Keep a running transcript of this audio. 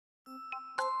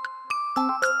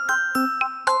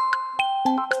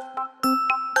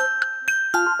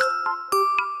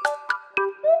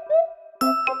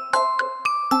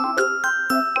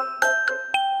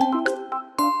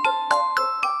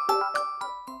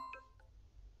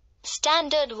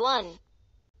Standard 1.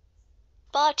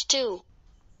 Part 2.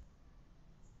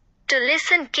 To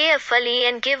listen carefully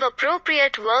and give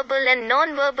appropriate verbal and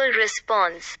non-verbal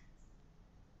response.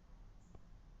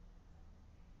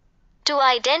 To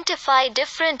identify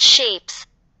different shapes.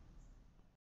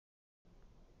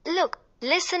 Look,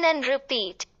 listen and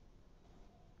repeat.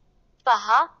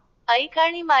 पहा, ऐक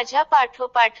आणि माझ्या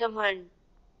पाठोपाठ म्हण.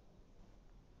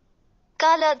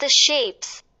 Color the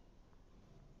shapes.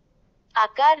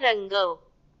 आकार रंगव.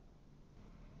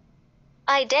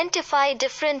 Identify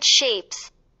different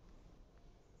shapes.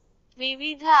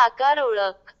 विविध आकार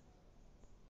ओळख.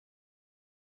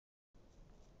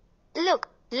 Look,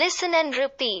 listen and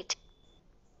repeat.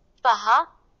 पहा,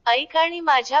 ऐक आणि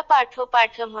माझ्या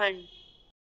पाठोपाठ म्हण.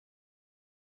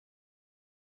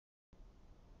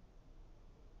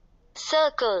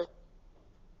 Circle.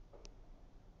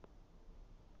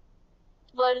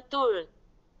 वर्तुळ.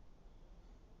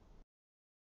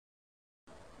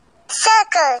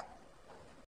 Circle.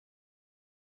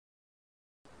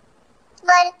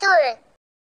 वर्तुळ.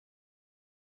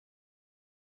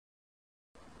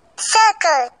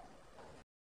 Circle.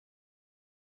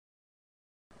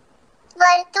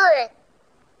 वर्तुळ.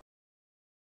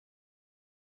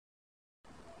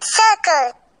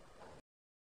 Circle.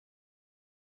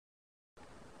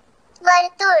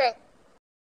 वर्तुळ.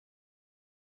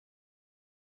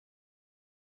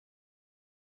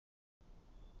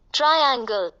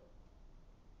 Triangle.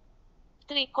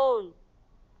 त्रिकोण.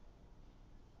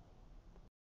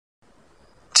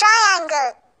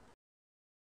 Triangle.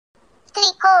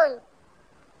 त्रिकोण.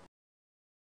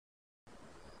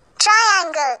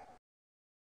 Triangle.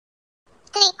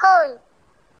 त्रिकोण.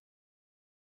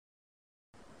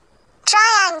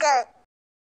 Triangle.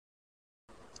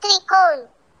 त्रिकोण.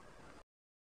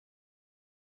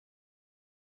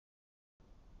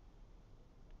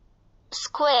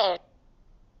 Square.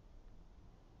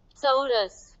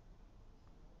 चौरस.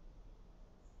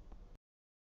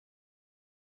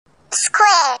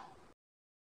 Square.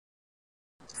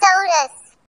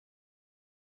 चौरस.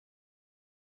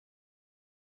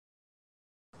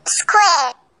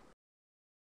 Square.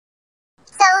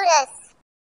 चौरस.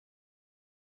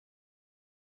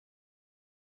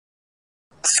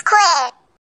 Square.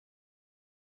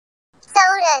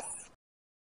 चौरस.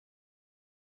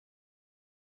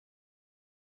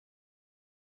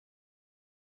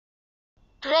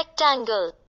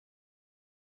 Rectangle.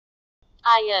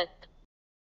 आयत.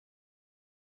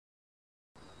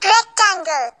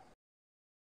 Rectangle.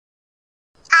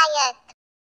 आयत.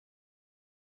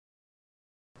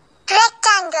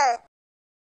 Rectangle.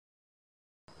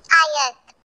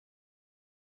 आयत.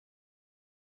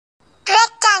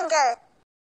 Rectangle.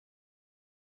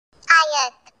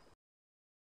 आयत.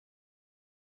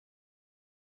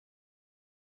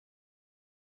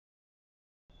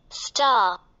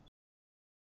 Star.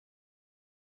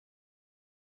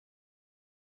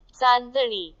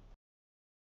 Chandni.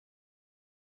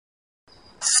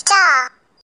 Star.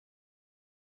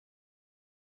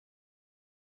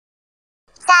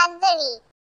 Chandni.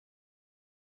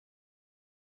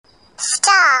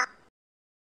 Star.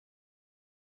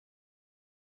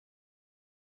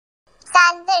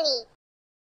 Chandni.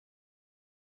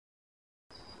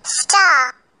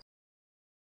 Star.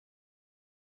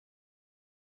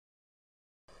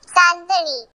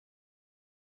 Chandni.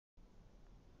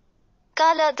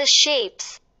 Color the shapes.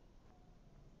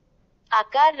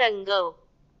 आकार रंगव.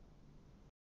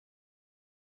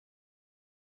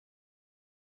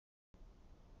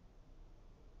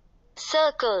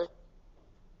 Circle.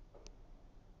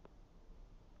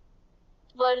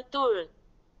 वर्तुळ.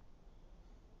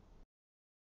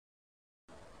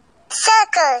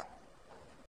 Circle.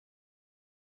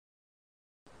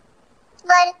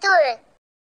 वर्तुळ.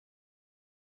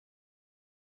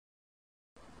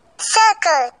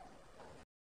 Circle.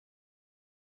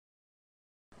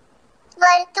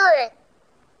 वर्तुळ.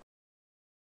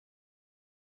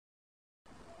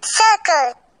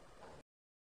 Circle.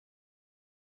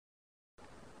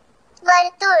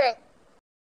 वर्तुळ.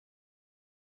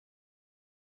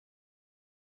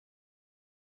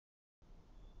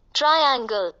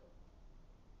 Triangle.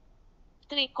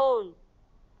 त्रिकोण.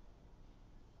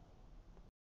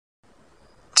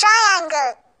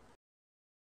 Triangle.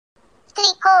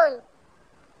 त्रिकोण.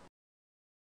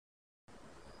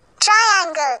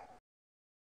 Triangle.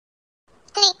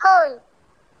 त्रिकोण.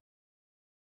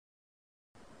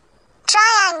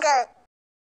 Triangle.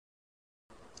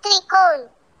 त्रिकोण.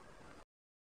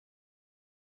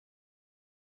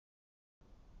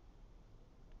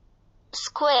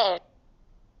 Square.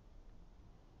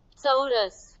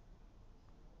 चौरस.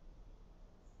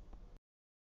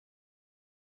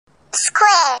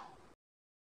 Square.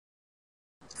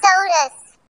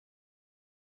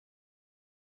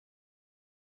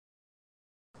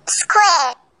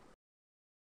 Square.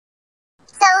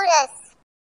 Saurus.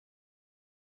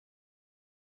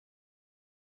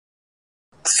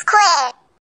 Square.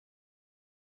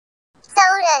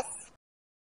 Saurus.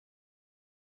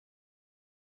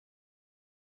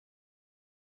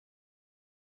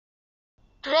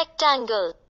 Rectangle.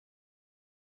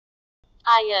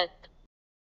 आयत.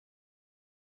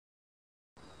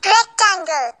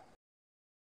 Rectangle.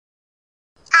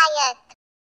 Ayat.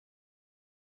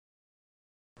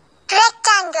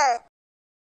 Rectangle.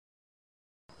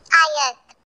 Ayat.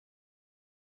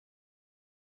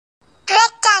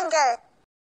 Rectangle.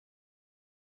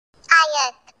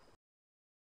 Ayat.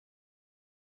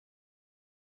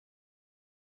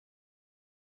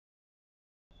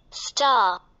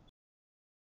 Star.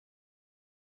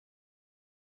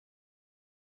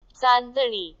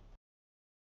 चांदणी.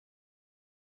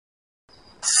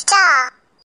 Star.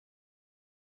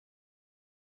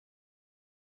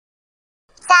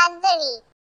 चांदणी.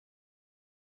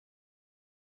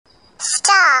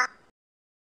 Star.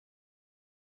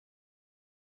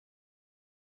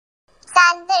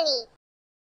 चांदणी.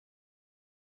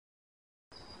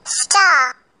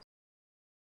 Star.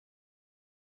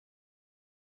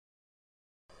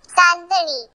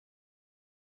 चांदणी.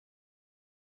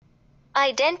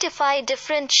 Identify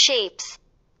different shapes.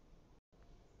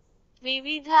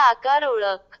 विविध आकार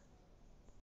ओळख.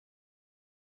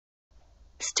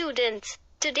 Students,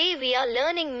 today we are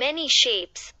learning many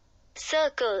shapes.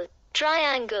 Circle,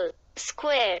 triangle,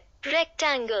 square,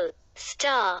 rectangle,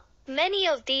 star. Many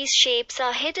of these shapes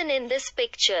are hidden in this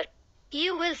picture.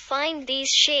 You will find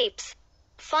these shapes.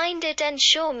 Find it and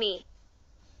show me.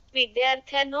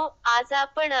 विद्यार्थ्यांनो, आज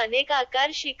आपण अनेक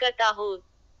आकार शिकत आहोत.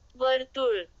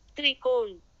 वर्तुळ,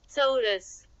 त्रिकोण,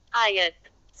 चौरस, आयत,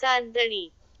 चांदणी.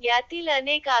 यातील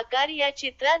अनेक आकार या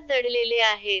चित्रात दडलेले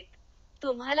आहेत.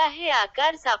 तुम्हाला हे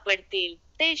आकार सापडतील.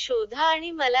 ते शोधा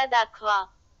आणि मला दाखवा.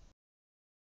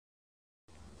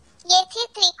 येथे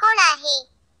त्रिकोण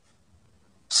आहे.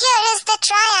 Here is the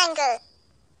triangle.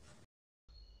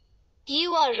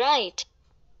 You are right.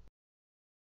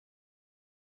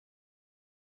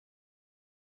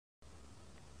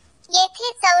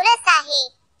 येथे चौरस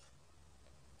आहे.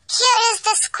 Here is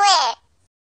the square.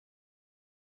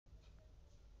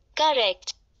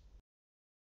 Correct.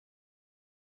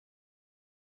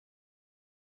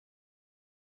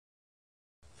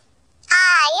 हा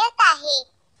आयत आहे.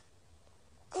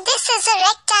 This is a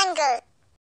rectangle.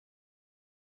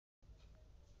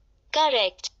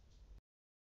 Correct.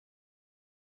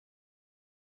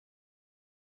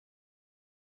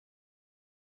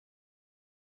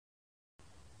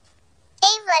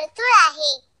 हे वर्तुळ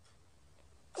आहे.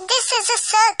 This is a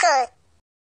circle.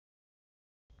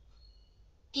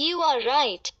 You are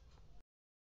right.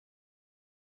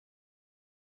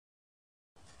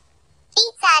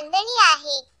 ही चांदणी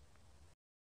आहे.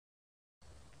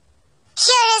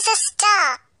 Here is a star.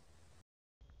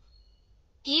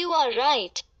 You are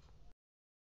right.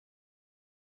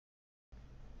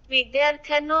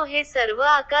 विद्यार्थ्यांनो, हे सर्व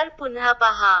आकार पुन्हा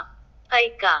पहा,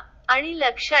 ऐका आणि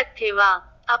लक्षात ठेवा.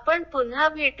 आपण पुन्हा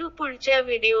भेटू पुढच्या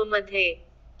व्हिडिओमध्ये.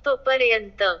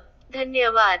 तोपर्यंत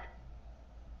धन्यवाद.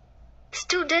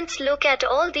 Students, look at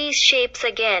all these shapes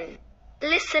again.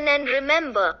 Listen and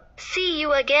remember. See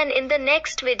you again in the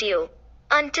next video.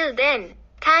 Until then,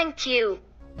 thank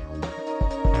you.